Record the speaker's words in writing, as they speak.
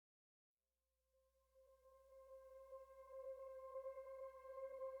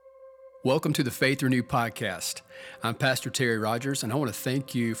Welcome to the Faith Renewed podcast. I'm Pastor Terry Rogers, and I want to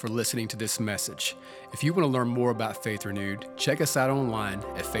thank you for listening to this message. If you want to learn more about Faith Renewed, check us out online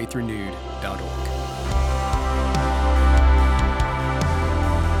at faithrenewed.org.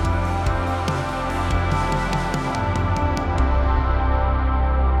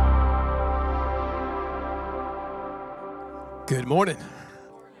 Good morning.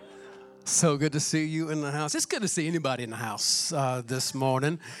 So good to see you in the house. It's good to see anybody in the house this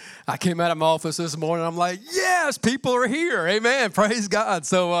morning. I came out of my office this morning. I'm like, yes, people are here. Amen. Praise God.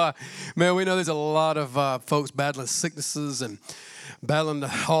 So, man, we know there's a lot of folks battling sicknesses and battling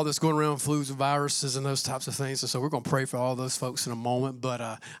all this going around, flus and viruses and those types of things. And so we're going to pray for all those folks in a moment. But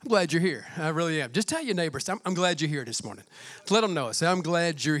I'm glad you're here. I really am. Just tell your neighbors, I'm glad you're here this morning. Let them know it. Say, I'm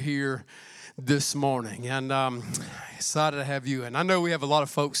glad you're here this morning, and excited to have you. And I know we have a lot of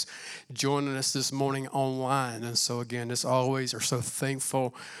folks joining us this morning online, and so again, as always, are so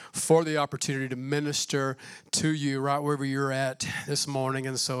thankful for the opportunity to minister to you right wherever you're at this morning.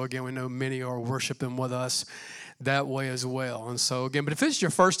 And so again, we know many are worshiping with us that way as well. And so again, but if it's your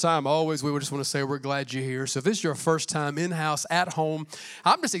first time, always we would just want to say we're glad you're here. So if it's your first time in-house, at home,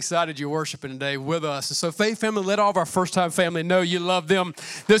 I'm just excited you're worshiping today with us. And so Faith family, let all of our first-time family know you love them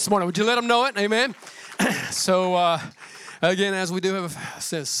this morning. Would you let them know it? Amen. So again, as we do have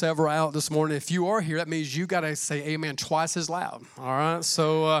said several out this morning, if you are here, that means you got to say amen twice as loud. All right,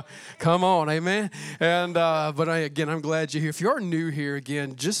 so come on, amen. And but again, I'm glad you're here. If you are new here,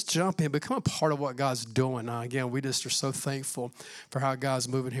 again, just jump in, become a part of what God's doing. Again, we just are so thankful for how God's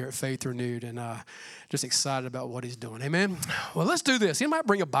moving here at Faith Renewed, and just excited about what He's doing. Amen. Well, let's do this. You might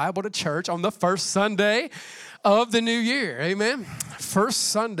bring a Bible to church on the first Sunday of the new year. Amen. First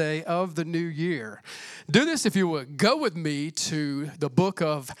Sunday of the new year. Do this if you would. Go with me to the book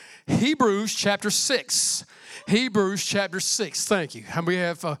of Hebrews chapter 6. Hebrews chapter 6. Thank you. And we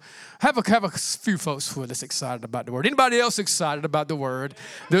have a few folks who are just excited about the word. Anybody else excited about the word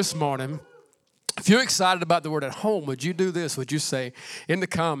this morning? If you're excited about the word at home, would you do this? Would you say in the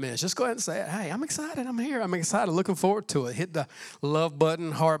comments, just go ahead and say, hey, I'm excited. I'm here. I'm excited. Looking forward to it. Hit the love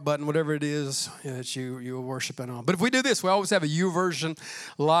button, heart button, whatever it is that you're worshiping on. But if we do this, we always have a YouVersion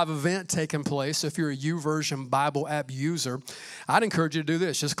live event taking place. So if you're a YouVersion Bible app user, I'd encourage you to do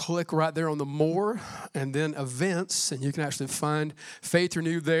this. Just click right there on the More and then Events, and you can actually find Faith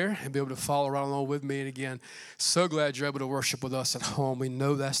Renewed there and be able to follow right along with me. And again, so glad you're able to worship with us at home. We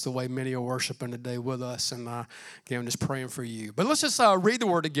know that's the way many are worshiping today with us, and again, I'm just praying for you. But let's just read the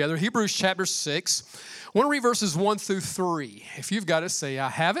word together. Hebrews chapter 6. I want to read verses 1 through 3. If you've got it, say, I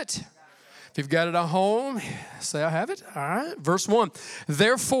have it. If you've got it at home, say, I have it. All right. Verse 1.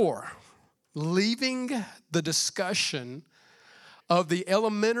 Therefore, leaving the discussion of the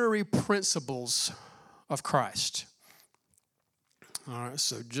elementary principles of Christ. All right,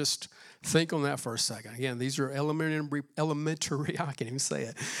 so just think on that for a second. Again, these are elementary, I can't even say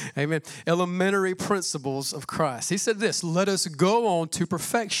it. Amen. Elementary principles of Christ. He said this, let us go on to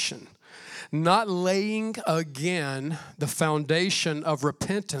perfection, not laying again the foundation of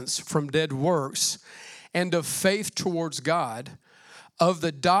repentance from dead works and of faith towards God, of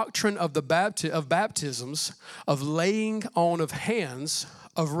the doctrine of baptisms, of laying on of hands,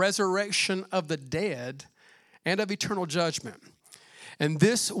 of resurrection of the dead, and of eternal judgment. And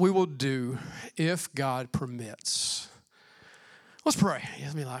this we will do if God permits. Let's pray.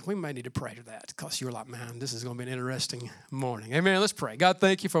 We may need to pray to that because you're like, man, this is going to be an interesting morning. Amen. Let's pray. God,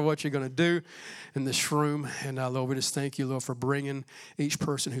 thank you for what you're going to do in this room. And Lord, we just thank you, Lord, for bringing each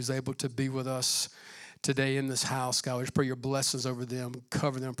person who's able to be with us today in this house. God, we just pray your blessings over them,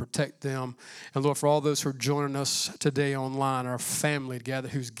 cover them, protect them. And Lord, for all those who are joining us today online, our family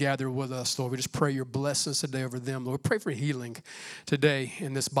who's gathered with us, Lord, we just pray your blessings today over them. Lord, we pray for healing today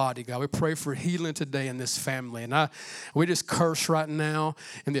in this body, God. We pray for healing today in this family. And we just curse right now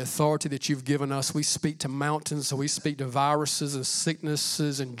in the authority that you've given us. We speak to mountains, so we speak to viruses and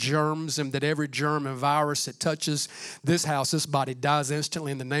sicknesses and germs, and that every germ and virus that touches this house, this body, dies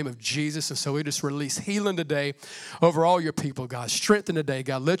instantly in the name of Jesus. And so we just release healing today over all your people, God. Strengthen today,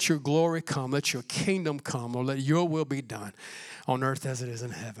 God. Let your glory come. Let your kingdom come. Lord, let your will be done on earth as it is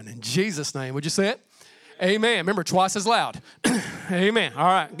in heaven. In Jesus' name, would you say it? Amen. Remember, twice as loud. Amen. All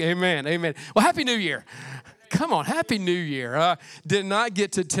right. Amen. Amen. Well, Happy New Year. come on, Happy New Year. I did not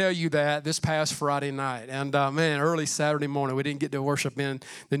get to tell you that this past Friday night. And man, early Saturday morning, we didn't get to worship in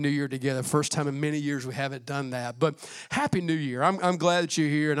the New Year together. First time in many years we haven't done that. But Happy New Year. I'm glad that you're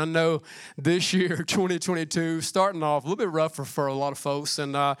here. And I know this year, 2022, starting off a little bit rougher for a lot of folks.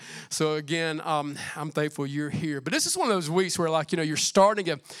 And so again, I'm thankful you're here. But this is one of those weeks where you're starting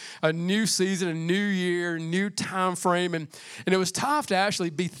a new season, a new year, new time frame. And it was tough to actually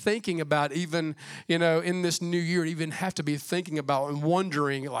be thinking about even, in this new year, even have to be thinking about and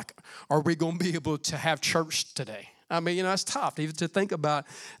wondering, are we going to be able to have church today? I mean, it's tough even to think about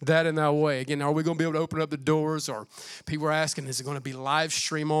that in that way. Again, are we going to be able to open up the doors? Or people are asking, is it going to be live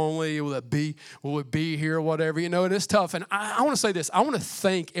stream only? Will it be here or whatever? And it's tough. And I want to say this. I want to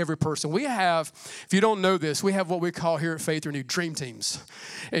thank every person. We have, if you don't know this, we have what we call here at Faith Renewed Dream Teams.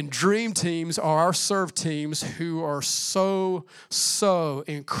 And Dream Teams are our serve teams who are so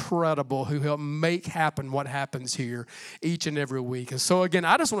incredible, who help make happen what happens here each and every week. And so, again,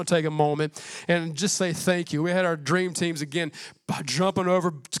 I just want to take a moment and just say thank you. We had our dream teams again jumping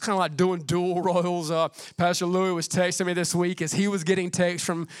over, kind of like doing dual roles. Pastor Louis was texting me this week as he was getting texts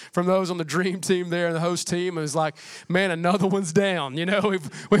from those on the dream team there and the host team. It was like, man, another one's down.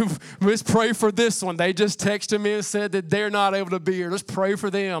 Let's pray for this one. They just texted me and said that they're not able to be here. Let's pray for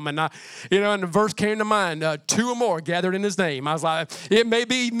them. And and the verse came to mind, 2 or more gathered in his name. I was like, it may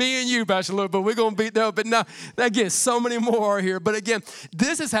be me and you, Pastor Louis, but we're going to beat them. But no, again, so many more are here. But again,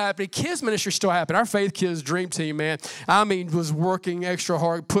 this is happening. Kids ministry still happening. Our Faith Kids dream team, man, was working extra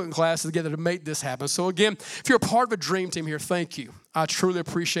hard, putting classes together to make this happen. So again, if you're a part of a dream team here, thank you. I truly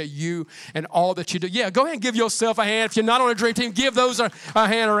appreciate you and all that you do. Yeah, go ahead and give yourself a hand. If you're not on a dream team, give those a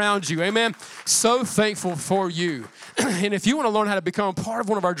hand around you. Amen. So thankful for you. And if you want to learn how to become part of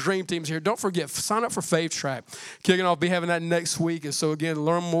one of our dream teams here, don't forget, sign up for Faith Track. Kicking off, be having that next week. And so again,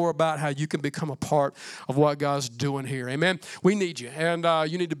 learn more about how you can become a part of what God's doing here. Amen. We need you, and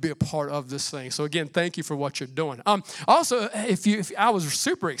you need to be a part of this thing. So again, thank you for what you're doing. Also, if I was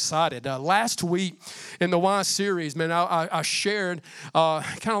super excited last week in the Y series, man, I shared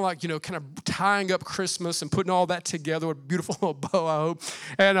kind of tying up Christmas and putting all that together with a beautiful little bow, I hope.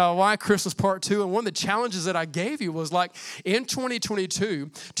 And why Christmas Part 2. And one of the challenges that I gave you was in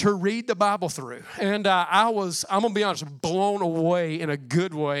 2022 to read the Bible through. And I'm going to be honest, blown away in a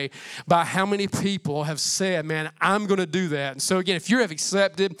good way by how many people have said, man, I'm going to do that. And so again, if you have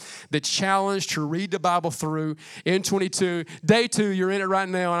accepted the challenge to read the Bible through in 22, day 2, you're in it right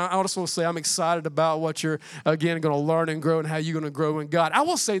now. And I just want to say I'm excited about what you're, again, going to learn and grow and how you're going to grow in God. I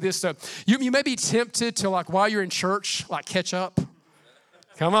will say this, though. You may be tempted to, while you're in church, catch up.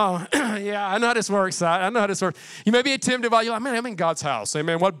 Come on. Yeah, I know how this works. I know how this works. You may be tempted while you're like, man, I'm in God's house.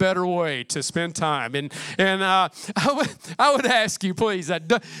 Amen. What better way to spend time? And I would ask you, please,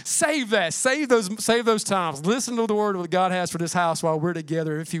 save that. Save those times. Listen to the word of what God has for this house while we're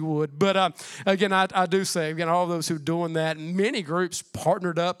together, if you would. But again, I do say, again, all those who are doing that, many groups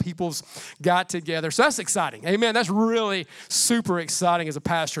partnered up, people's got together. So that's exciting. Amen. That's really super exciting as a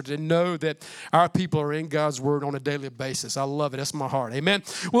pastor to know that our people are in God's word on a daily basis. I love it. That's my heart. Amen.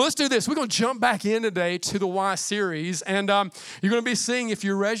 Well, let's do this. We're going to jump back in today to the Why series. And you're going to be seeing, if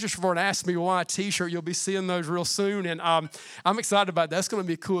you register for an Ask Me Why t-shirt, you'll be seeing those real soon. And I'm excited about that. That's going to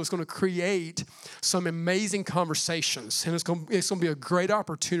be cool. It's going to create some amazing conversations. And it's going to be a great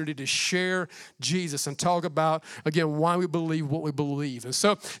opportunity to share Jesus and talk about, again, why we believe what we believe. And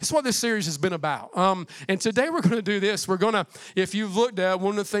so it's what this series has been about. And today we're going to do this. We're going to, if you've looked at,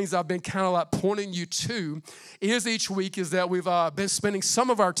 one of the things I've been kind of pointing you to is each week is that we've been spending some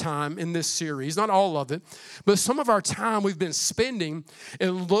of our time in this series, not all of it, but some of our time we've been spending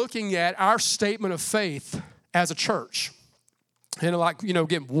in looking at our statement of faith as a church. And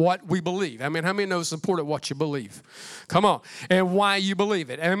again, what we believe. I mean, how many know it's important what you believe? Come on. And why you believe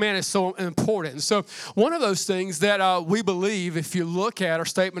it. And man, it's so important. And so one of those things that we believe, if you look at our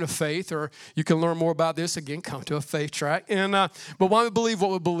statement of faith, or you can learn more about this, again, come to a Faith Track. And but why we believe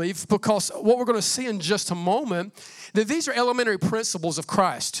what we believe, because what we're going to see in just a moment, that these are elementary principles of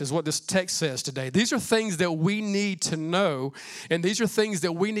Christ, is what this text says today. These are things that we need to know, and these are things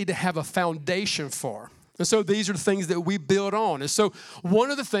that we need to have a foundation for. And so these are the things that we build on. And so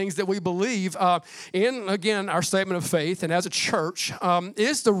one of the things that we believe in, again, our statement of faith and as a church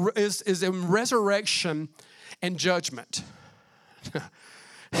is in resurrection and judgment.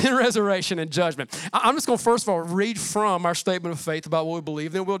 In resurrection and judgment. I'm just going to, first of all, read from our statement of faith about what we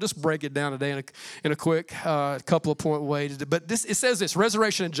believe. Then we'll just break it down today in a quick couple of point ways. But it says this,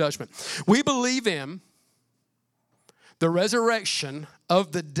 resurrection and judgment. We believe in the resurrection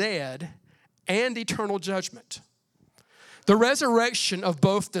of the dead and eternal judgment. The resurrection of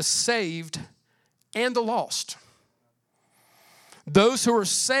both the saved and the lost. Those who are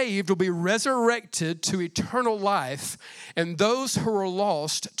saved will be resurrected to eternal life, and those who are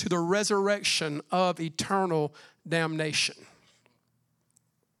lost to the resurrection of eternal damnation.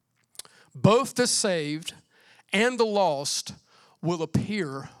 Both the saved and the lost will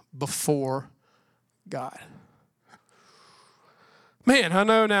appear before God. Man, I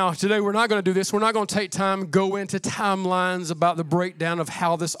know now today we're not going to do this. We're not going to take time, go into timelines about the breakdown of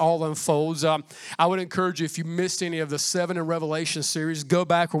how this all unfolds. I would encourage you, if you missed any of the 7 in Revelation series, go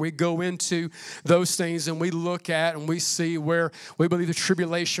back where we go into those things and we look at and we see where we believe the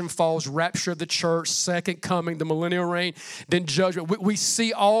tribulation falls, rapture of the church, second coming, the millennial reign, then judgment. We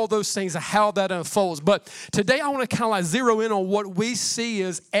see all those things and how that unfolds. But today I want to kind of like zero in on what we see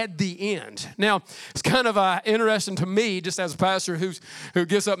is at the end. Now, it's kind of interesting to me, just as a pastor who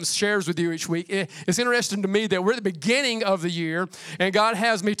gets up and shares with you each week. It's interesting to me that we're at the beginning of the year, and God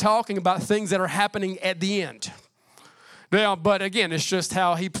has me talking about things that are happening at the end. Now, but again, it's just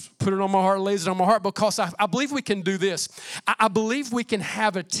how He put it on my heart, lays it on my heart, because I believe we can do this. I believe we can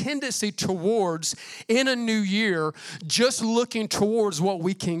have a tendency towards, in a new year, just looking towards what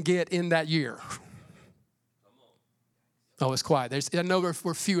we can get in that year. Oh, it's quiet. I know we're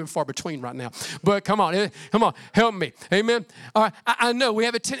few and far between right now. But come on, help me. Amen. All right, I know we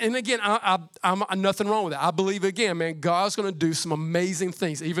have and again, I'm nothing wrong with that. I believe, again, man, God's going to do some amazing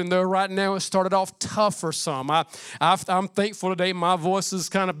things, even though right now it started off tough for some. I'm thankful today my voice is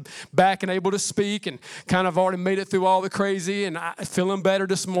kind of back and able to speak and kind of already made it through all the crazy, and I'm feeling better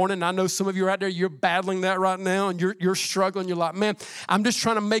this morning. I know some of you are out there, you're battling that right now, and you're struggling. You're like, man, I'm just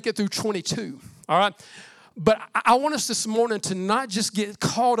trying to make it through 22. All right? But I want us this morning to not just get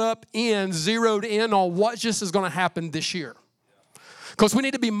caught up in, zeroed in on what just is going to happen this year. Because we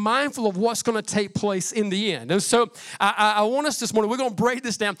need to be mindful of what's going to take place in the end. And so I want us this morning, we're going to break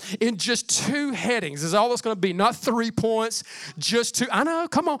this down in just 2 headings. Is all it's going to be. Not 3 points, just 2. I know,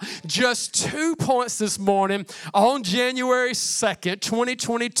 come on. Just 2 points this morning on January 2nd,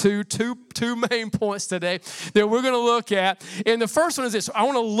 2022. Two main points today that we're going to look at. And the first one is this. I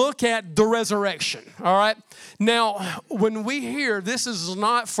want to look at the resurrection. All right? Now, when we hear this is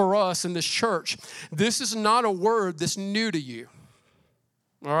not for us in this church, this is not a word that's new to you.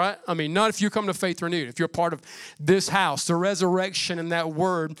 All right? I mean, not if you come to Faith Renewed. If you're part of this house, the resurrection in that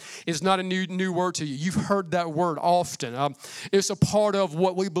word is not a new word to you. You've heard that word often. It's a part of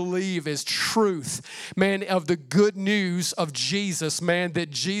what we believe is truth, man, of the good news of Jesus, man, that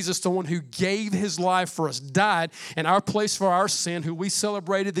Jesus, the one who gave His life for us, died in our place for our sin, who we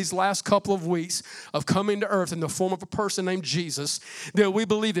celebrated these last couple of weeks of coming to earth in the form of a person named Jesus, that we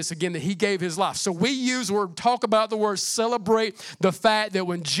believe this, again, that He gave His life. So we talk about the word, celebrate the fact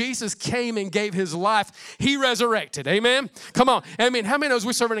that when Jesus came and gave His life, He resurrected. Amen? Come on. Amen. How many knows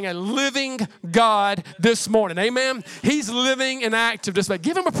we're serving a living God this morning? Amen? He's living and active this way.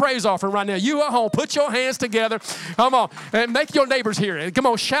 Give Him a praise offering right now. You at home, put your hands together. Come on. And make your neighbors hear it. Come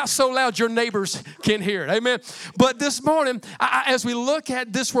on. Shout so loud your neighbors can hear it. Amen? But this morning, as we look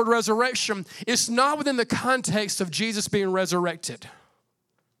at this word resurrection, it's not within the context of Jesus being resurrected.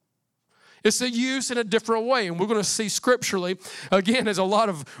 It's a use in a different way, and we're going to see scripturally. Again, there's a lot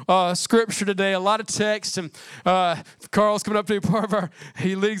of scripture today, a lot of text, and Carl's coming up to be part of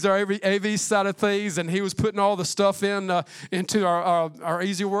he leads our AV side of things, and he was putting all the stuff into our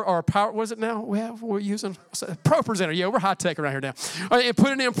easy work, our power, what is it now? We're using ProPresenter. Yeah, we're high tech around here now. And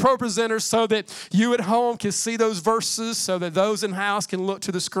putting in ProPresenter so that you at home can see those verses, so that those in house can look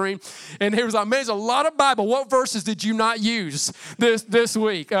to the screen. And he was like, man, there's a lot of Bible. What verses did you not use this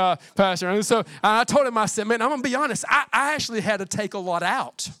week, Pastor? And so I told him, I said, man, I'm going to be honest. I actually had to take a lot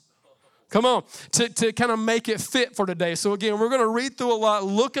out. Come on, to kind of make it fit for today. So again, we're going to read through a lot,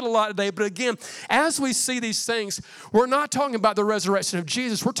 look at a lot today. But again, as we see these things, we're not talking about the resurrection of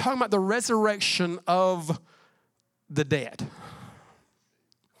Jesus. We're talking about the resurrection of the dead.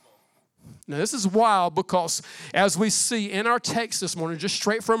 Now, this is wild because as we see in our text this morning, just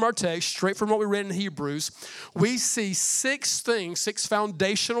straight from our text, straight from what we read in Hebrews, we see 6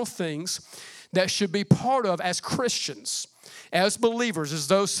 foundational things that should be part of as Christians, as believers, as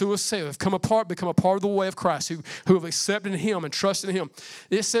those who have become a part of the way of Christ, who have accepted Him and trusted in Him.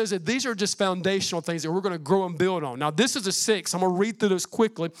 It says that these are just foundational things that we're going to grow and build on. Now, this is a 6. I'm going to read through this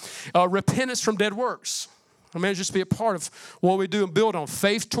quickly. Repentance from dead works. I mean, just be a part of what we do and build on.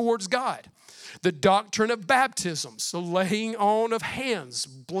 Faith towards God. The doctrine of baptisms, the laying on of hands,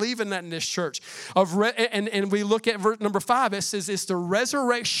 believing that in this church. And we look at verse number 5, it says it's the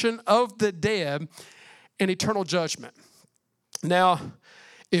resurrection of the dead and eternal judgment. Now,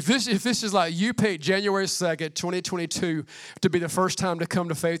 If this is like you picked January 2nd, 2022 to be the first time to come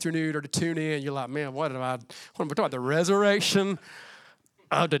to Faith Renewed or to tune in, you're like, man, what am I talking about? The resurrection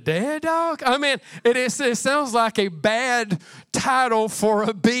of the dead, dog? I mean, it sounds like a bad title for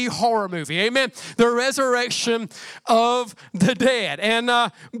a B horror movie. Amen. The resurrection of the dead. And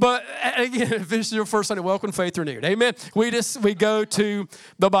but again, if this is your first Sunday, welcome to Faith Renewed. Amen. We go to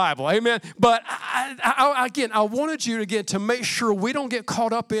the Bible. Amen. But I wanted you again to make sure we don't get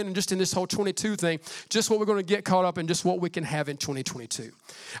caught up in just in this whole 22 thing, just what we're going to get caught up in, just what we can have in 2022.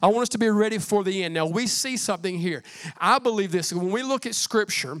 I want us to be ready for the end. Now we see something here. I believe this when we look at Scripture.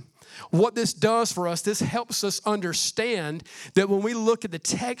 What this does for us, this helps us understand that when we look at the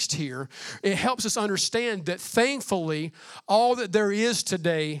text here, it helps us understand that thankfully, all that there is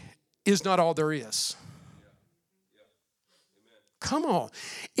today is not all there is. Come on.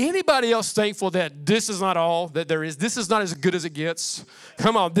 Anybody else thankful that this is not all that there is? This is not as good as it gets.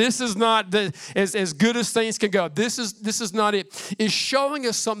 Come on. This is not as good as things can go. This is not it. It's showing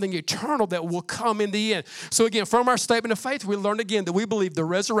us something eternal that will come in the end. So again, from our statement of faith, we learned again that we believe the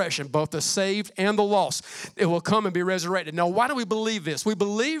resurrection, both the saved and the lost, it will come and be resurrected. Now, why do we believe this? We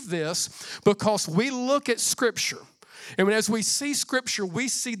believe this because we look at Scripture. And as we see Scripture, we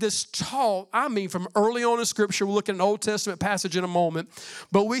see this taught, from early on in Scripture, we'll look at an Old Testament passage in a moment,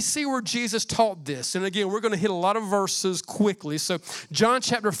 but we see where Jesus taught this. And again, we're going to hit a lot of verses quickly. So John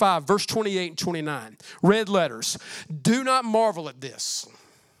chapter 5, verse 28 and 29, red letters. Do not marvel at this.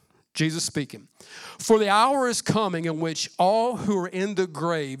 Jesus speaking. For the hour is coming in which all who are in the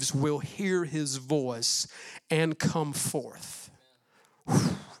graves will hear his voice and come forth.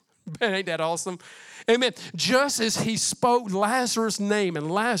 Man, ain't that awesome? Amen. Just as he spoke Lazarus' name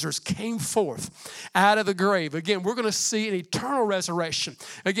and Lazarus came forth out of the grave. Again, we're going to see an eternal resurrection.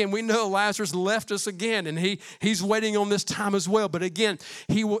 Again, we know Lazarus left us again, and he's waiting on this time as well. But again,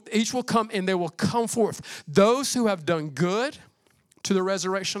 each will come and they will come forth. Those who have done good to the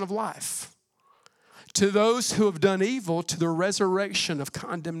resurrection of life. To those who have done evil to the resurrection of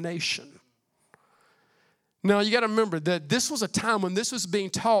condemnation. Now, you got to remember that this was a time when this was being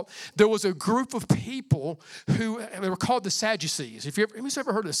taught. There was a group of people who they were called the Sadducees. Who's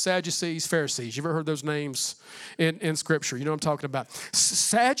ever heard of the Sadducees, Pharisees? You ever heard those names in Scripture? You know what I'm talking about.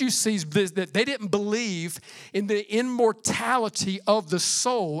 Sadducees, that they didn't believe in the immortality of the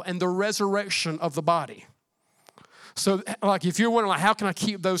soul and the resurrection of the body. So, like, if you're wondering, how can I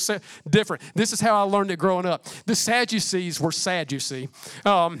keep those different? This is how I learned it growing up. The Sadducees were sad, you see.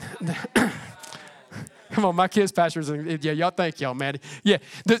 Come on, my kids, pastors, yeah, y'all thank y'all, man. Yeah,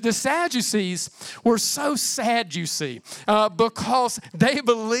 the Sadducees were so sad, you see, because they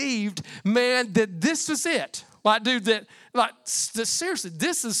believed, man, that this was it. Like, dude, seriously,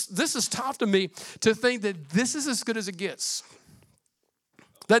 this is tough to me to think that this is as good as it gets.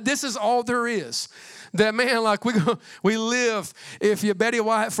 That this is all there is. That, man, like we live, if you're Betty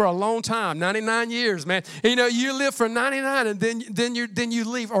White, for a long time, 99 years, man. You know, you live for 99 and then you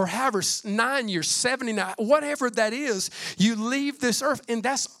leave, or however, 9 years, 79, whatever that is, you leave this earth, and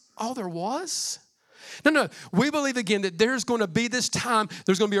that's all there was? No. We believe again that there's going to be this time.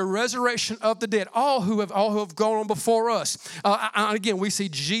 There's going to be a resurrection of the dead. All who have gone on before us. Again, we see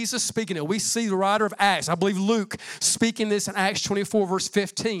Jesus speaking it. We see the writer of Acts. I believe Luke speaking this in Acts 24, verse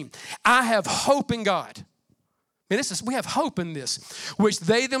 15. I have hope in God. And we have hope in this, which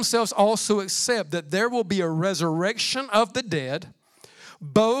they themselves also accept, that there will be a resurrection of the dead,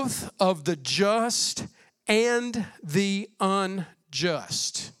 both of the just and the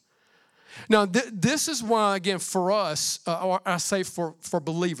unjust. Now, this is why, again, for us, or I say for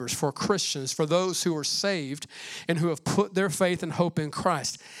believers, for Christians, for those who are saved and who have put their faith and hope in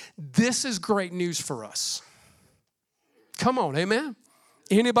Christ, this is great news for us. Come on, amen?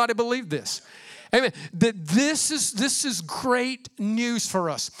 Anybody believe this? Amen. That this is great news for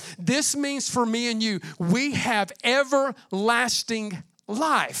us. This means for me and you, we have everlasting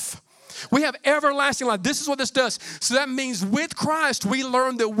life. We have everlasting life. This is what this does. So that means with Christ, we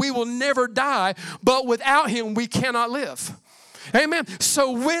learn that we will never die, but without him, we cannot live. Amen.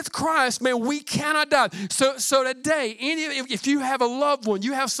 So with Christ, man, we cannot die. So today, if you have a loved one,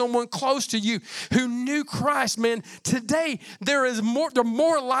 you have someone close to you who knew Christ, man, today they're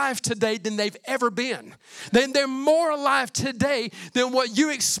more alive today than they've ever been. They're more alive today than what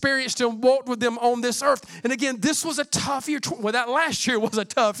you experienced and walked with them on this earth. And again, this was a tough year. Well, that last year was a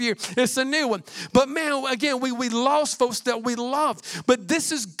tough year. It's a new one. But man, again, we lost folks that we loved. But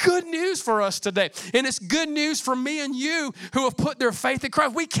this is good news for us today. And it's good news for me and you who have put their faith in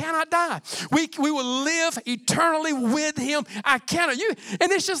Christ. We cannot die. We will live eternally with him. I cannot.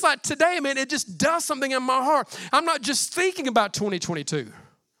 And it's just like today, man, it just does something in my heart. I'm not just thinking about 2022.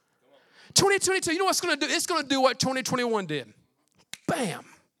 2022, you know what's going to do? It's going to do what 2021 did. Bam.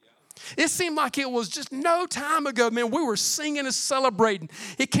 It seemed like it was just no time ago, man. We were singing and celebrating.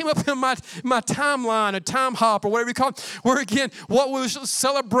 It came up in my timeline, a time hop or whatever you call it, where again, what we were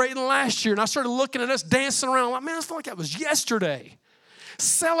celebrating last year. And I started looking at us dancing around like, man, I feel like that was yesterday.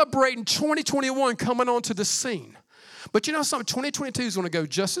 Celebrating 2021 coming onto the scene. But you know something, 2022 is going to go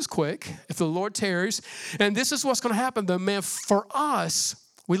just as quick if the Lord tarries. And this is what's going to happen though, man. For us,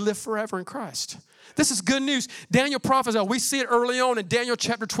 we live forever in Christ. This is good news. Daniel prophesied. We see it early on in Daniel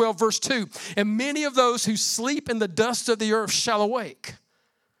chapter 12, verse 2. And many of those who sleep in the dust of the earth shall awake.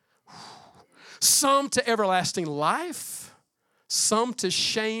 Some to everlasting life, some to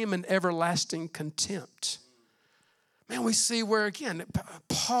shame and everlasting contempt. Man, we see where, again,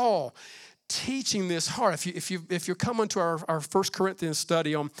 Paul teaching this hard. If you're coming to our 1 Corinthians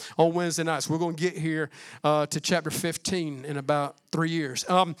study on Wednesday nights, we're going to get here to chapter 15 in about 3 years.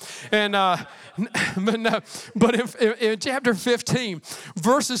 But in chapter 15,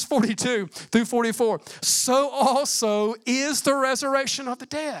 verses 42 through 44, so also is the resurrection of the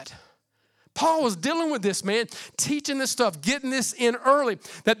dead. Paul was dealing with this, man, teaching this stuff, getting this in early,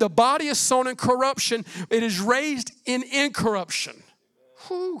 that the body is sown in corruption, it is raised in incorruption.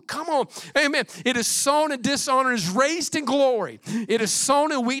 Ooh, come on. Amen. It is sown in dishonor, is raised in glory. It is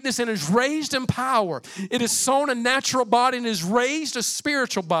sown in weakness and is raised in power. It is sown a natural body and is raised a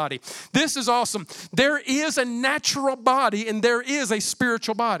spiritual body. This is awesome. There is a natural body and there is a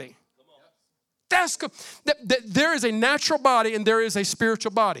spiritual body. That's good. There is a natural body and there is a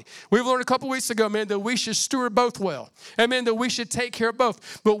spiritual body. We've learned a couple weeks ago, man, that we should steward both well. Amen, that we should take care of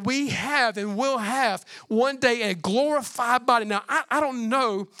both. But we have and will have one day a glorified body. Now, I don't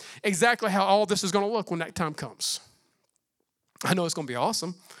know exactly how all this is going to look when that time comes. I know it's going to be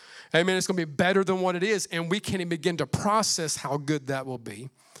awesome. Amen, it's going to be better than what it is, and we can't even begin to process how good that will be.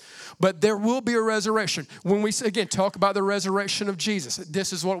 But there will be a resurrection. When we, again, talk about the resurrection of Jesus,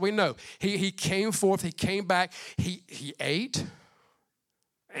 this is what we know. He came forth. He came back. He ate.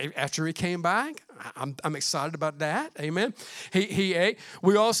 After he came back, I'm excited about that. Amen. He ate.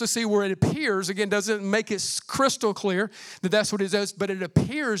 We also see where it appears, again, doesn't make it crystal clear that that's what it does, but it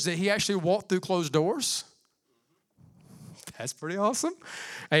appears that he actually walked through closed doors. That's pretty awesome.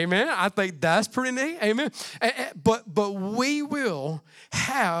 Amen. I think that's pretty neat. Amen. But we will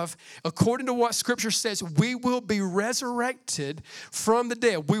have, according to what Scripture says, we will be resurrected from the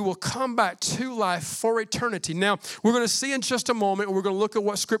dead. We will come back to life for eternity. Now, we're going to see in just a moment, we're going to look at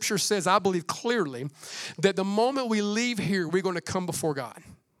what Scripture says, I believe clearly, that the moment we leave here, we're going to come before God.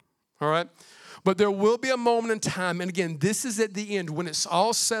 All right? But there will be a moment in time, and again, this is at the end, when it's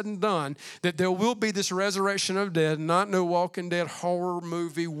all said and done, that there will be this resurrection of dead, not no Walking Dead horror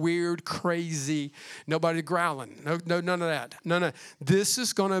movie, weird, crazy, nobody growling. No, none of that. No. This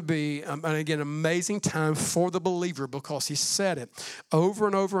is going to be, and again, amazing time for the believer, because he said it over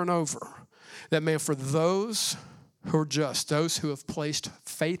and over and over, that, man, for those who are just, those who have placed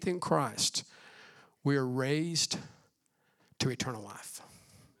faith in Christ, we are raised to eternal life.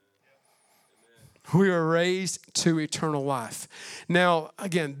 We are raised to eternal life. Now,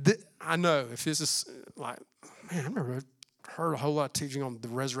 again, I know if this is like, man, I've never heard a whole lot of teaching on the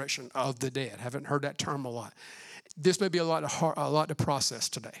resurrection of the dead. Haven't heard that term a lot. This may be a lot to process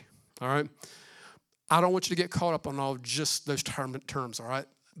today, all right? I don't want you to get caught up on all just those terms, all right?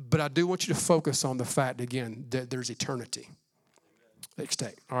 But I do want you to focus on the fact, again, that there's eternity at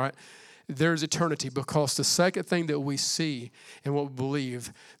stake, all right? There's eternity, because the second thing that we see and what we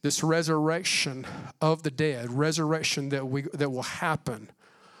believe, this resurrection of the dead, resurrection that will happen,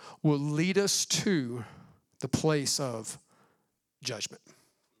 will lead us to the place of judgment.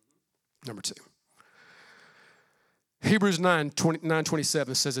 Number 2. Hebrews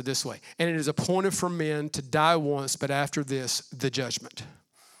 9:27 says it this way, and it is appointed for men to die once, but after this, the judgment.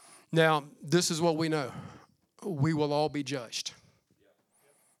 Now, this is what we know. We will all be judged.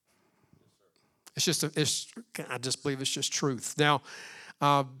 I just believe it's just truth. Now,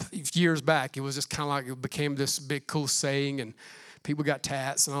 years back, it was just kind of like it became this big cool saying, and people got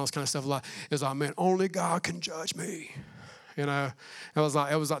tats and all this kind of stuff. It was like, man, only God can judge me. You know, it was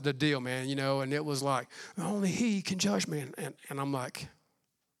like the deal, man. You know, and it was like only He can judge me, and I'm like,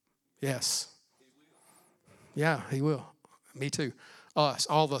 yes, yeah, He will. Me too. Us,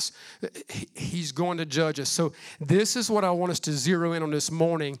 all of us. He's going to judge us. So this is what I want us to zero in on this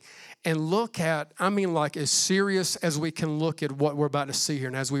morning and look at, like as serious as we can look at what we're about to see here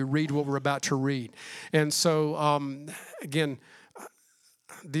and as we read what we're about to read. And so, again,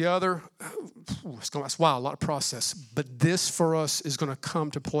 the other, that's wild, a lot of process. But this for us is going to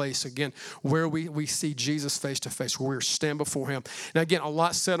come to place, again, where we see Jesus face to face, where we stand before him. Now, again, a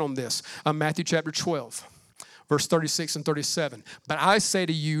lot said on this. Matthew chapter 12, verse 36 and 37. But I say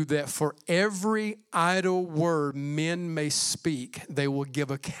to you that for every idle word men may speak, they will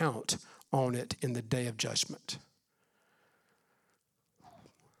give account on it in the day of judgment.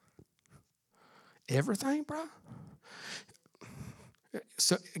 Everything, bro?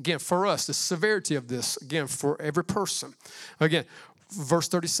 So again, for us, the severity of this, again, for every person. Again, verse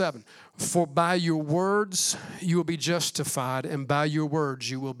 37, for by your words you will be justified, and by your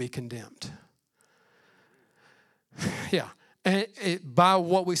words you will be condemned. Yeah, and by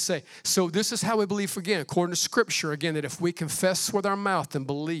what we say. So this is how we believe, again, according to Scripture, again, that if we confess with our mouth and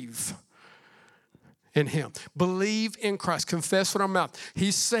believe in him, believe in Christ, confess with our mouth.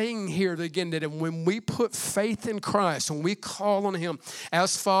 He's saying here that, again, that when we put faith in Christ, when we call on him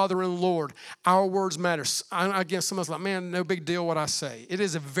as Father and Lord, our words matter. Again, someone's like, man, no big deal what I say. It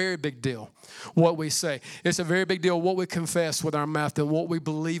is a very big deal what we say. It's a very big deal what we confess with our mouth and what we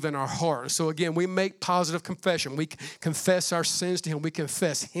believe in our heart. So again, we make positive confession. We confess our sins to him. We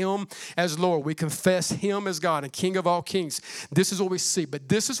confess him as Lord. We confess him as God and King of all kings. This is what we see. But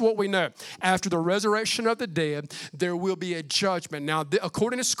this is what we know. After the resurrection of the dead, there will be a judgment. Now,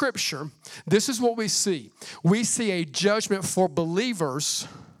 according to Scripture, this is what we see. We see a judgment for believers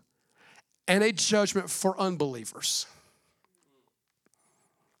and a judgment for unbelievers.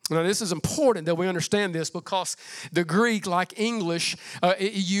 Now, this is important that we understand this because the Greek, like English,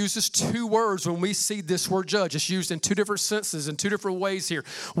 it uses two words when we see this word judge. It's used in two different senses, in two different ways here.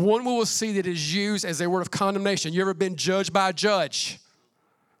 One, we will see that it is used as a word of condemnation. You ever been judged by a judge?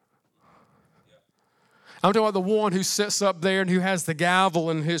 I'm talking about the one who sits up there and who has the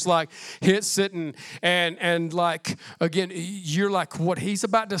gavel and who's like hits it and like, again, you're like, what he's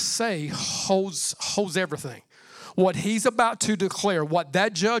about to say holds everything. What he's about to declare, what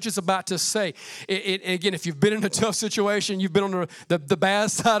that judge is about to say. Again, if you've been in a tough situation, you've been on the bad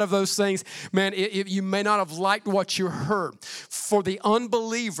side of those things, man, you may not have liked what you heard. For the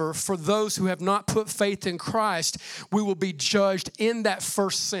unbeliever, for those who have not put faith in Christ, we will be judged in that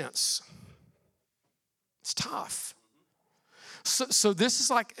first sense. It's tough. So this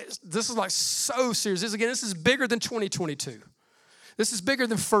is like so serious. This is bigger than 2022. This is bigger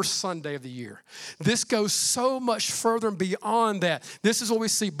than first Sunday of the year. This goes so much further and beyond that. This is what we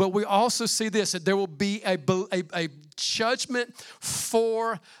see. But we also see this, that there will be a judgment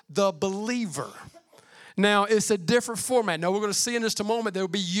for the believer. Now, it's a different format. Now, we're going to see in just a moment, there will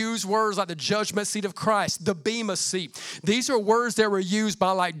be used words like the judgment seat of Christ, the bema seat. These are words that were used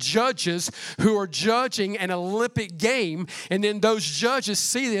by like judges who are judging an Olympic game, and then those judges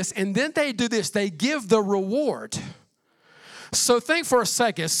see this, and then they do this. They give the reward. So think for a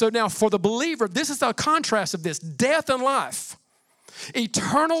second. So now for the believer, this is the contrast of this, death and life.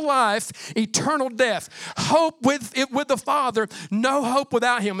 Eternal life, eternal death. Hope with the Father, no hope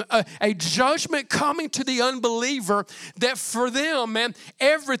without him. A judgment coming to the unbeliever that for them, man,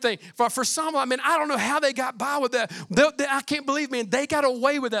 everything. For some, I mean, I don't know how they got by with that. I can't believe, man, they got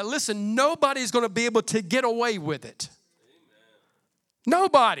away with that. Listen, nobody's going to be able to get away with it.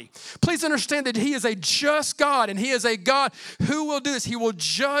 Nobody. Please understand that he is a just God, and he is a God who will do this. He will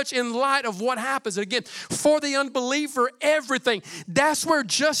judge in light of what happens. And again, for the unbeliever, everything. That's where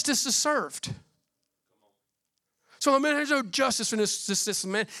justice is served. So, I mean, there's no justice in this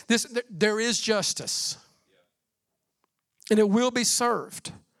man. There is justice. And it will be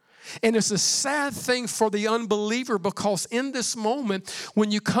served. And it's a sad thing for the unbeliever because in this moment, when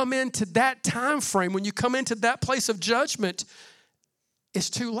you come into that time frame, when you come into that place of judgment, it's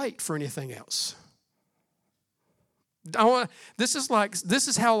too late for anything else. This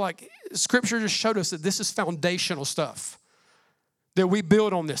is how Scripture just showed us that this is foundational stuff. That we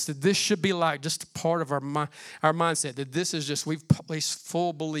build on this. That this should be like just part of our mindset. That this is just, we've placed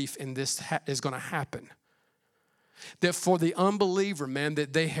full belief in this is going to happen. That for the unbeliever, man,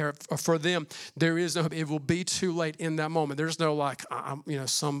 that they have, for them, there is no, it will be too late in that moment. There's no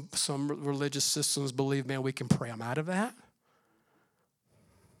some religious systems believe, man, we can pray them out of that.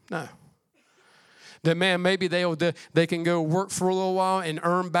 No. That, man, maybe they can go work for a little while and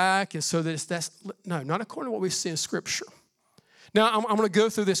earn back. And so that's no, not according to what we see in Scripture. Now, I'm going to go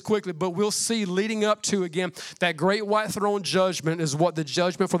through this quickly, but we'll see leading up to, again, that great white throne judgment is what the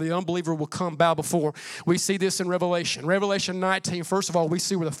judgment for the unbeliever will come bow before. We see this in Revelation. Revelation 19, first of all, we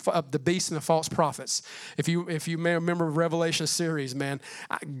see where the beast and the false prophets. If you may remember Revelation series, man,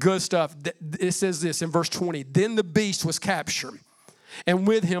 good stuff. It says this in verse 20. Then the beast was captured, And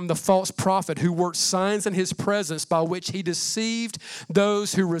with him the false prophet who worked signs in his presence by which he deceived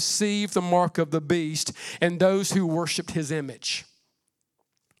those who received the mark of the beast and those who worshiped his image.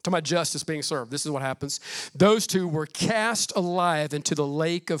 Talking about justice being served. This is what happens. Those two were cast alive into the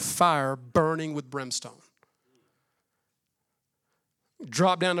lake of fire burning with brimstone.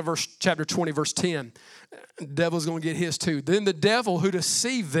 Drop down to chapter 20, verse 10. The devil's going to get his too. Then the devil who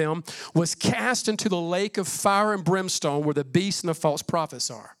deceived them was cast into the lake of fire and brimstone where the beast and the false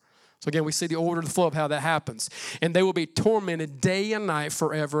prophets are. So again, we see the order of the flow of how that happens. And they will be tormented day and night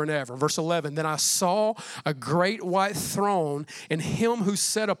forever and ever. Verse 11, then I saw a great white throne and him who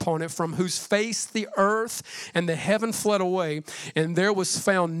sat upon it, from whose face the earth and the heaven fled away, and there was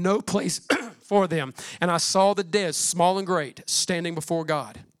found no place for them. And I saw the dead, small and great, standing before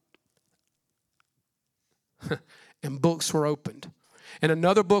God. And books were opened. And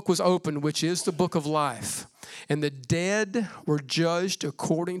another book was opened, which is the book of life. And the dead were judged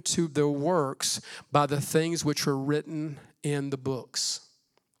according to their works by the things which were written in the books.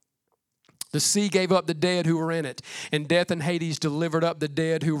 The sea gave up the dead who were in it, and death and Hades delivered up the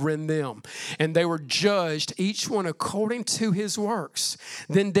dead who were in them. And they were judged, each one according to his works.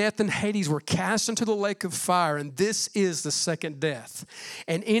 Then death and Hades were cast into the lake of fire, and this is the second death.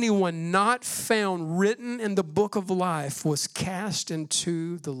 And anyone not found written in the book of life was cast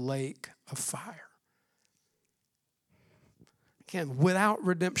into the lake of fire. Again, without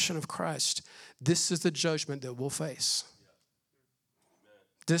redemption of Christ, this is the judgment that we'll face.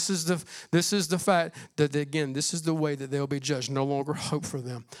 This is the fact that, again, this is the way that they'll be judged. No longer hope for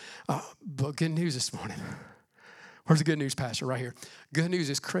them. But good news this morning. Where's the good news, Pastor? Right here. Good news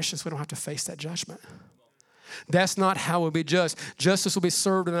is Christians, we don't have to face that judgment. That's not how we'll be judged. Justice will be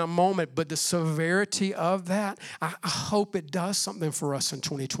served in that moment, but the severity of that, I hope it does something for us in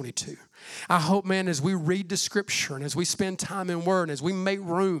 2022. I hope, man, as we read the scripture and as we spend time in word and as we make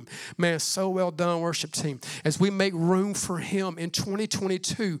room, man, so well done, worship team, as we make room for him in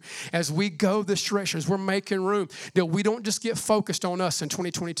 2022, as we go this direction, as we're making room, that we don't just get focused on us in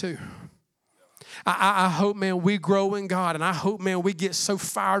 2022. I hope, man, we grow in God, and I hope, man, we get so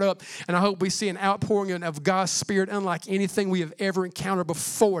fired up, and I hope we see an outpouring of God's Spirit unlike anything we have ever encountered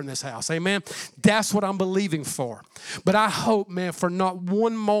before in this house. Amen? That's what I'm believing for. But I hope, man, for not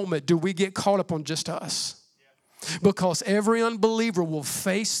one moment do we get caught up on just us. Because every unbeliever will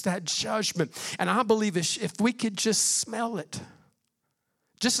face that judgment. And I believe if we could just smell it,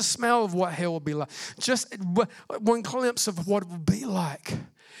 just a smell of what hell will be like, just one glimpse of what it will be like,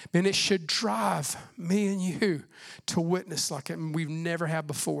 then it should drive me and you to witness like we've never had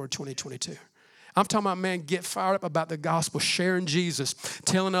before in 2022. I'm talking about, man, get fired up about the gospel, sharing Jesus,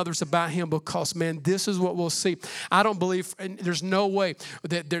 telling others about him, because, man, this is what we'll see. I don't believe, and there's no way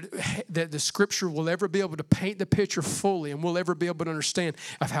that the scripture will ever be able to paint the picture fully and we'll ever be able to understand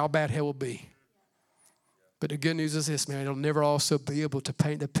of how bad hell will be. But the good news is this, man, it'll never also be able to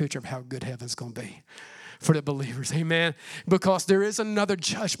paint the picture of how good heaven's going to be for the believers. Amen. Because there is another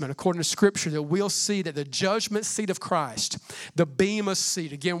judgment according to Scripture that we'll see, that the judgment seat of Christ, the bema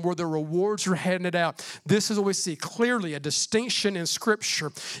seat, again, where the rewards are handed out. This is what we see clearly, a distinction in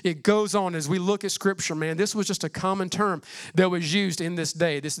Scripture. It goes on as we look at Scripture, man. This was just a common term that was used in this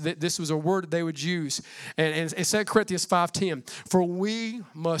day. This was a word that they would use. And 2 Corinthians 5:10, for we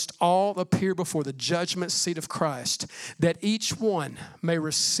must all appear before the judgment seat of Christ, that each one may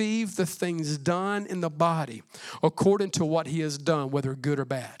receive the things done in the body according to what he has done, whether good or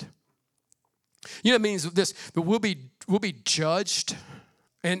bad. You know, it means this, that we'll be judged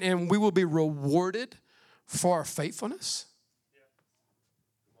and we will be rewarded for our faithfulness.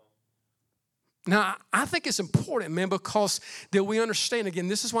 Now, I think it's important, man, because that we understand, again,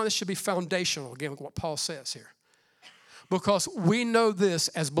 this is why this should be foundational, again, what Paul says here. Because we know this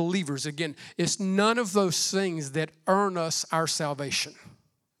as believers, again, it's none of those things that earn us our salvation.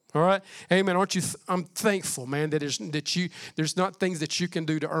 All right? Amen. Aren't you? I'm thankful, man, that there's not things that you can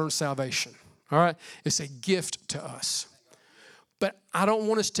do to earn salvation. All right? It's a gift to us. But I don't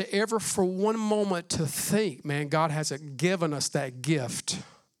want us to ever for one moment to think, man, God hasn't given us that gift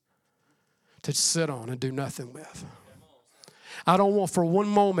to sit on and do nothing with. I don't want for one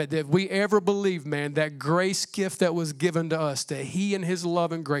moment that we ever believe, man, that grace gift that was given to us, that he in his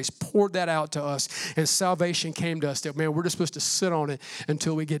love and grace poured that out to us and salvation came to us, that, man, we're just supposed to sit on it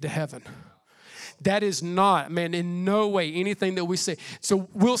until we get to heaven. That is not, man, in no way anything that we see. So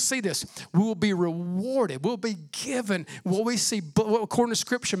we'll see this. We will be rewarded. We'll be given what we see, according to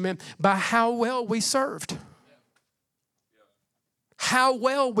Scripture, man, by how well we served. How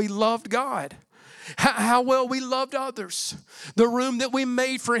well we loved God. how well we loved others, the room that we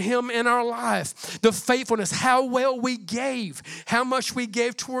made for him in our life, the faithfulness, how well we gave, how much we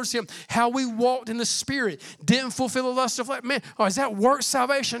gave towards him, how we walked in the Spirit, didn't fulfill the lust of flesh. Man, is that work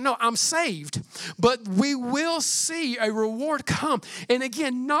salvation? No, I'm saved. But we will see a reward come. And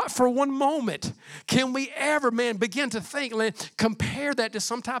again, not for one moment can we ever, man, begin to think, compare that to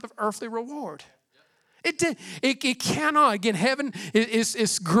some type of earthly reward. It cannot. Again, heaven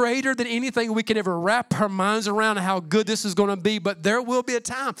is greater than anything we can ever wrap our minds around how good this is going to be. But there will be a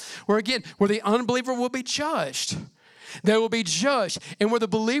time where the unbeliever will be judged. They will be judged. And where the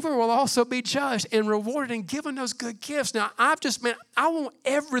believer will also be judged and rewarded and given those good gifts. Now, I want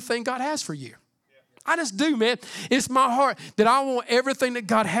everything God has for you. I just do, man. It's my heart that I want everything that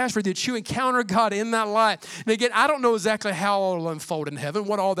God has for you, that you encounter God in that light. And again, I don't know exactly how it'll unfold in heaven,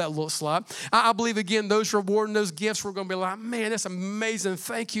 what all that looks like. I believe, again, those reward and those gifts, we're going to be like, man, that's amazing.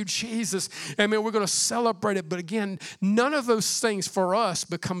 Thank you, Jesus. And man, we're going to celebrate it. But again, none of those things for us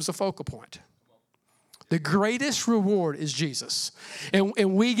becomes a focal point. The greatest reward is Jesus, and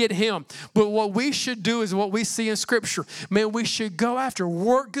we get him. But what we should do is what we see in Scripture. Man, we should go after,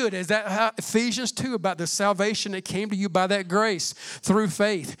 work good. Is that Ephesians 2 about the salvation that came to you by that grace through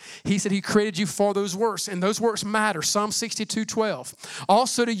faith? He said he created you for those works, and those works matter. Psalm 62:12.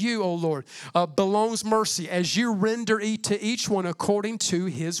 Also to you, O Lord, belongs mercy as you render to each one according to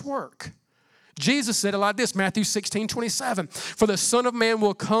his work. Jesus said it like this, Matthew 16:27. For the Son of Man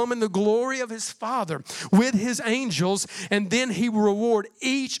will come in the glory of his Father with his angels, and then he will reward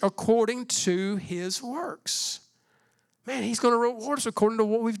each according to his works. Man, he's going to reward us according to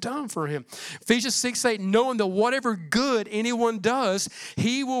what we've done for him. Ephesians 6:8, knowing that whatever good anyone does,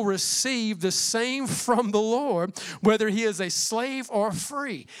 he will receive the same from the Lord, whether he is a slave or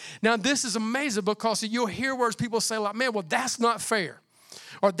free. Now, this is amazing because you'll hear words people say like, man, well, that's not fair.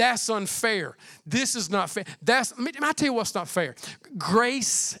 Or that's unfair. This is not fair. Let me tell you what's not fair.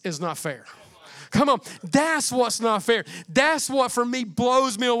 Grace is not fair. Come on, that's what's not fair. That's what for me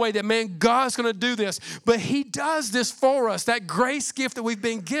blows me away, that man, God's going to do this. But he does this for us, that grace gift that we've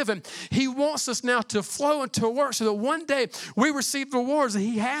been given. He wants us now to flow and to work so that one day we receive the rewards that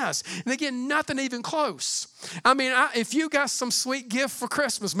he has. And again, nothing even close. I mean, if you got some sweet gift for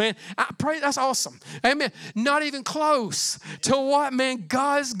Christmas, man, I pray that's awesome. Amen. Not even close to what, man,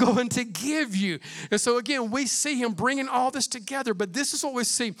 God's going to give you. And so again, we see him bringing all this together. But this is what we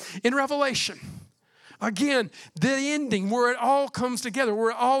see in Revelation. Again, the ending where it all comes together, where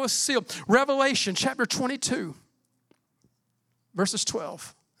it all is sealed. Revelation chapter 22, verses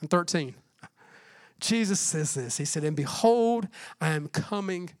 12 and 13. Jesus says this. He said, and behold, I am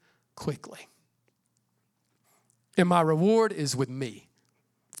coming quickly. And my reward is with me.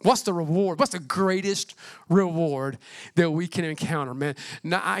 What's the reward? What's the greatest reward that we can encounter, man?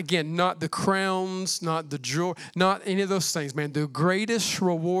 Not the crowns, not the jewelry, not any of those things, man. The greatest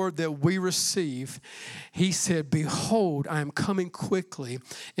reward that we receive, he said, behold, I am coming quickly,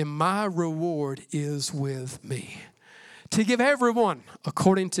 and my reward is with me. To give everyone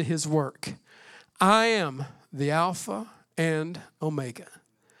according to his work. I am the Alpha and Omega,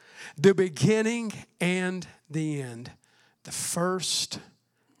 the beginning and the end, the first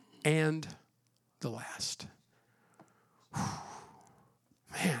and the last. Whew.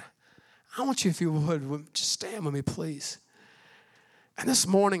 Man, I want you, if you would, just stand with me, please. And this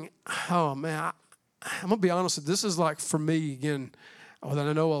morning, oh man, I'm going to be honest, this is like for me, again, I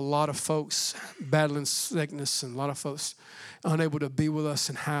know a lot of folks battling sickness and a lot of folks unable to be with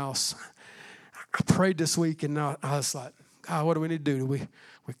us in house. I prayed this week and I was like, God, what do we need to do? Do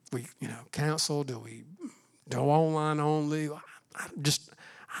we cancel? Do we go online only?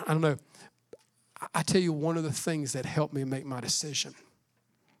 I don't know. I tell you, one of the things that helped me make my decision.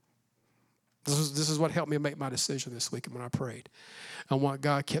 This is what helped me make my decision this week when I prayed, and what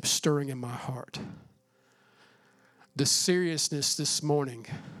God kept stirring in my heart. The seriousness this morning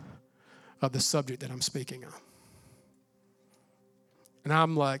of the subject that I'm speaking on. And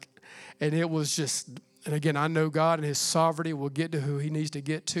I'm like, and it was just, and again, I know God and his sovereignty will get to who he needs to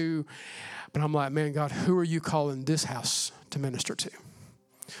get to. But I'm like, man, God, who are you calling this house to minister to?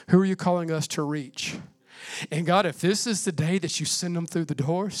 Who are you calling us to reach? And God, if this is the day that you send them through the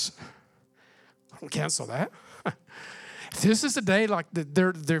doors, I don't cancel that. If this is the day like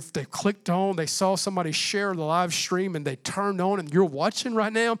they clicked on, they saw somebody share the live stream and they turned on and you're watching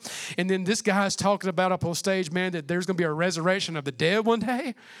right now, and then this guy's talking about up on stage, man, that there's going to be a resurrection of the dead one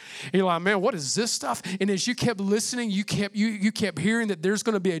day. And you're like, man, what is this stuff? And as you kept listening, you kept hearing that there's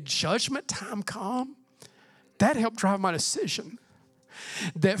going to be a judgment time come. That helped drive my decision.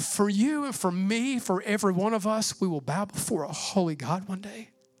 That for you and for me, for every one of us, we will bow before a holy God one day.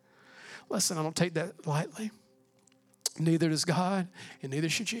 Listen, I don't take that lightly. Neither does God, and neither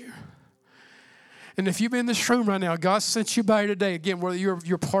should you. And if you've been in this room right now, God sent you by today. Again, whether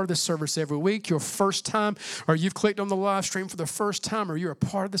you're part of this service every week, your first time, or you've clicked on the live stream for the first time, or you're a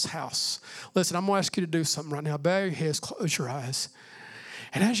part of this house. Listen, I'm going to ask you to do something right now. Bow your heads, close your eyes.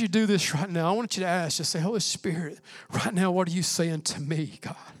 And as you do this right now, I want you to ask, just say, Holy Spirit, right now, what are you saying to me,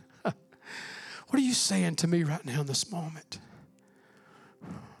 God? What are you saying to me right now in this moment?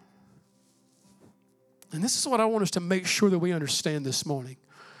 And this is what I want us to make sure that we understand this morning.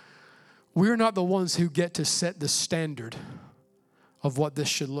 We're not the ones who get to set the standard of what this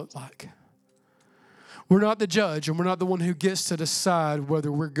should look like. We're not the judge, and we're not the one who gets to decide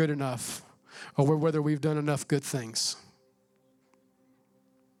whether we're good enough or whether we've done enough good things.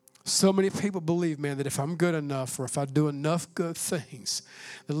 So many people believe, man, that if I'm good enough or if I do enough good things,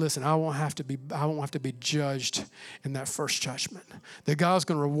 that listen, I won't have to be judged in that first judgment. That God's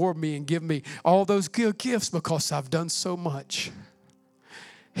going to reward me and give me all those good gifts because I've done so much.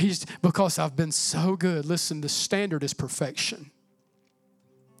 Because I've been so good. Listen, the standard is perfection.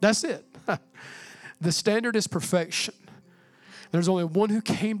 That's it. The standard is perfection. There's only one who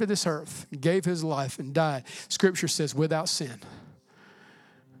came to this earth, gave his life, and died. Scripture says, without sin.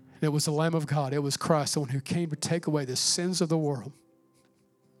 It was the Lamb of God. It was Christ, the one who came to take away the sins of the world.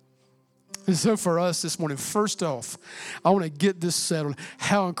 And so for us this morning, first off, I want to get this settled.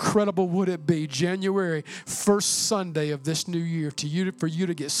 How incredible would it be, January, first Sunday of this new year, for you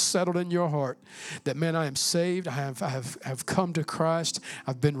to get settled in your heart that, man, I am saved. I have come to Christ.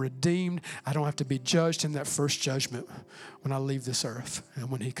 I've been redeemed. I don't have to be judged in that first judgment when I leave this earth and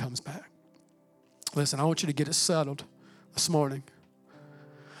when he comes back. Listen, I want you to get it settled this morning.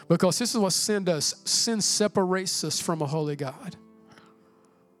 Because this is what sin does. Sin separates us from a holy God.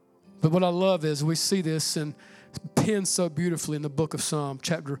 But what I love is we see this and penned so beautifully in the book of Psalm,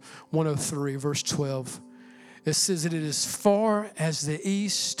 chapter 103, verse 12. It says that it is far as the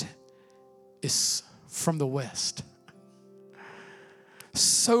east is from the west.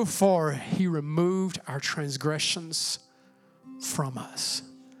 So far he removed our transgressions from us.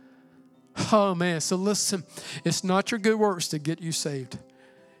 Oh man, so listen, it's not your good works to get you saved.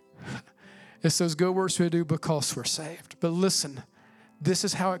 It's those good works we do because we're saved. But listen, this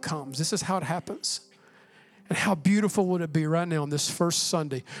is how it comes. This is how it happens. And how beautiful would it be right now on this first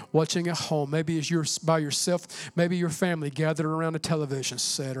Sunday, watching at home, maybe as you're by yourself, maybe your family gathered around a television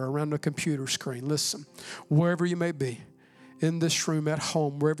set or around a computer screen. Listen, wherever you may be, in this room, at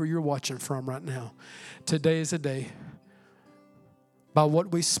home, wherever you're watching from right now, today is a day. By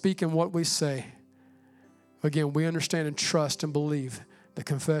what we speak and what we say, again, we understand and trust and believe the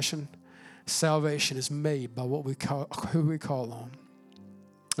confession, salvation is made by who we call on.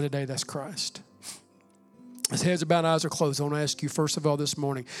 And today, that's Christ. As heads are bowed, eyes are closed, I want to ask you, first of all, this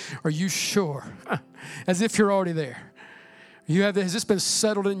morning, are you sure, as if you're already there, has this been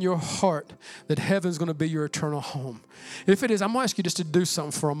settled in your heart that heaven's going to be your eternal home? If it is, I'm going to ask you just to do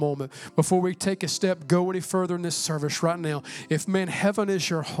something for a moment before we take a step, go any further in this service right now. If, man, heaven is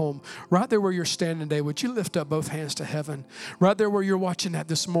your home, right there where you're standing today, would you lift up both hands to heaven? Right there where you're watching that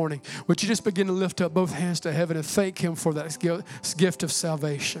this morning, would you just begin to lift up both hands to heaven and thank him for that gift of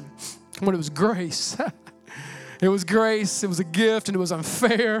salvation? When it was grace. It was grace, it was a gift, and it was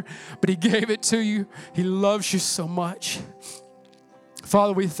unfair, but he gave it to you. He loves you so much.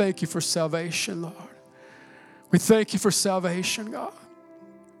 Father, we thank you for salvation, Lord. We thank you for salvation, God.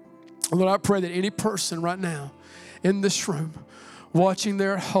 Lord, I pray that any person right now in this room, watching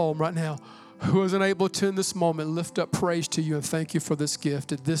there at home right now, who is unable to in this moment lift up praise to you and thank you for this gift,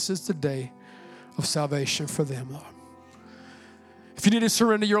 that this is the day of salvation for them, Lord. If you need to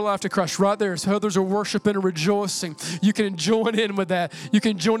surrender your life to Christ, right there, as others are worshiping and rejoicing, you can join in with that. You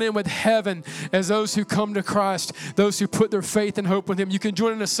can join in with heaven as those who come to Christ, those who put their faith and hope in him. You can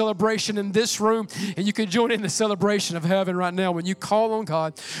join in a celebration in this room, and you can join in the celebration of heaven right now when you call on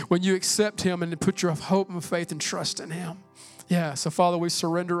God, when you accept him and put your hope and faith and trust in him. Yeah, so Father, we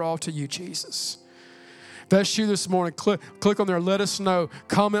surrender all to you, Jesus. That's you this morning. Click on there. Let us know.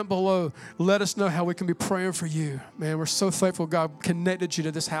 Comment below. Let us know how we can be praying for you. Man, we're so thankful God connected you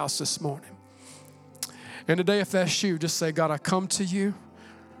to this house this morning. And today, if that's you, just say, God, I come to you.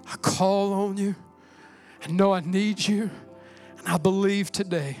 I call on you. I know I need you. And I believe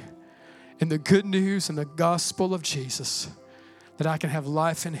today in the good news and the gospel of Jesus that I can have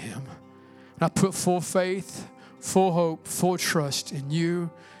life in him. And I put full faith, full hope, full trust in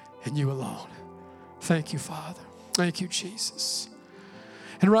you and you alone. Thank you, Father. Thank you, Jesus.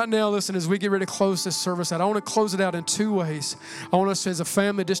 And right now, listen, as we get ready to close this service out, I want to close it out in two ways. I want us as a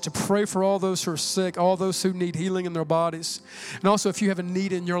family just to pray for all those who are sick, all those who need healing in their bodies. And also, if you have a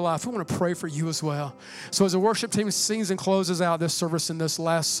need in your life, we want to pray for you as well. So as the worship team sings and closes out this service in this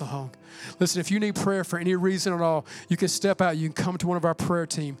last song, listen, if you need prayer for any reason at all, you can step out. You can come to one of our prayer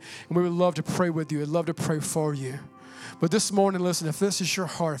team, and we would love to pray with you. We'd love to pray for you. But this morning, listen, if this is your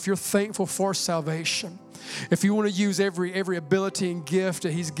heart, if you're thankful for salvation, if you want to use every ability and gift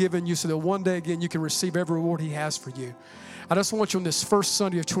that He's given you so that one day again you can receive every reward He has for you, I just want you on this first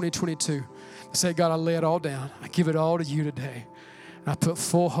Sunday of 2022 to say, God, I lay it all down. I give it all to you today. And I put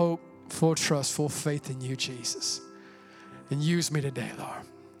full hope, full trust, full faith in you, Jesus. And use me today, Lord.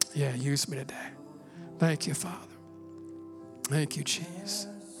 Yeah, use me today. Thank you, Father. Thank you, Jesus.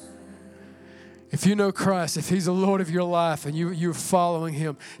 If you know Christ, if He's the Lord of your life and you're following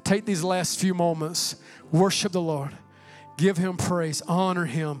Him, take these last few moments, worship the Lord, give Him praise, honor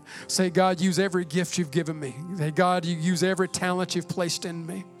Him. Say, God, use every gift you've given me. Say, God, you use every talent you've placed in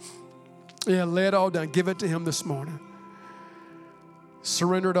me. Yeah, lay it all down. Give it to Him this morning.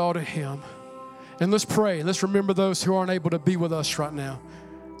 Surrender it all to Him. And let's pray. Let's remember those who aren't able to be with us right now.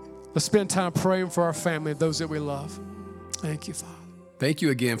 Let's spend time praying for our family and those that we love. Thank you, Father. Thank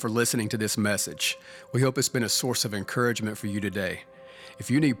you again for listening to this message. We hope it's been a source of encouragement for you today. If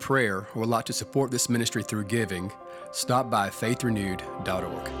you need prayer or would like to support this ministry through giving, stop by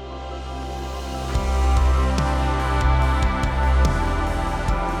faithrenewed.org.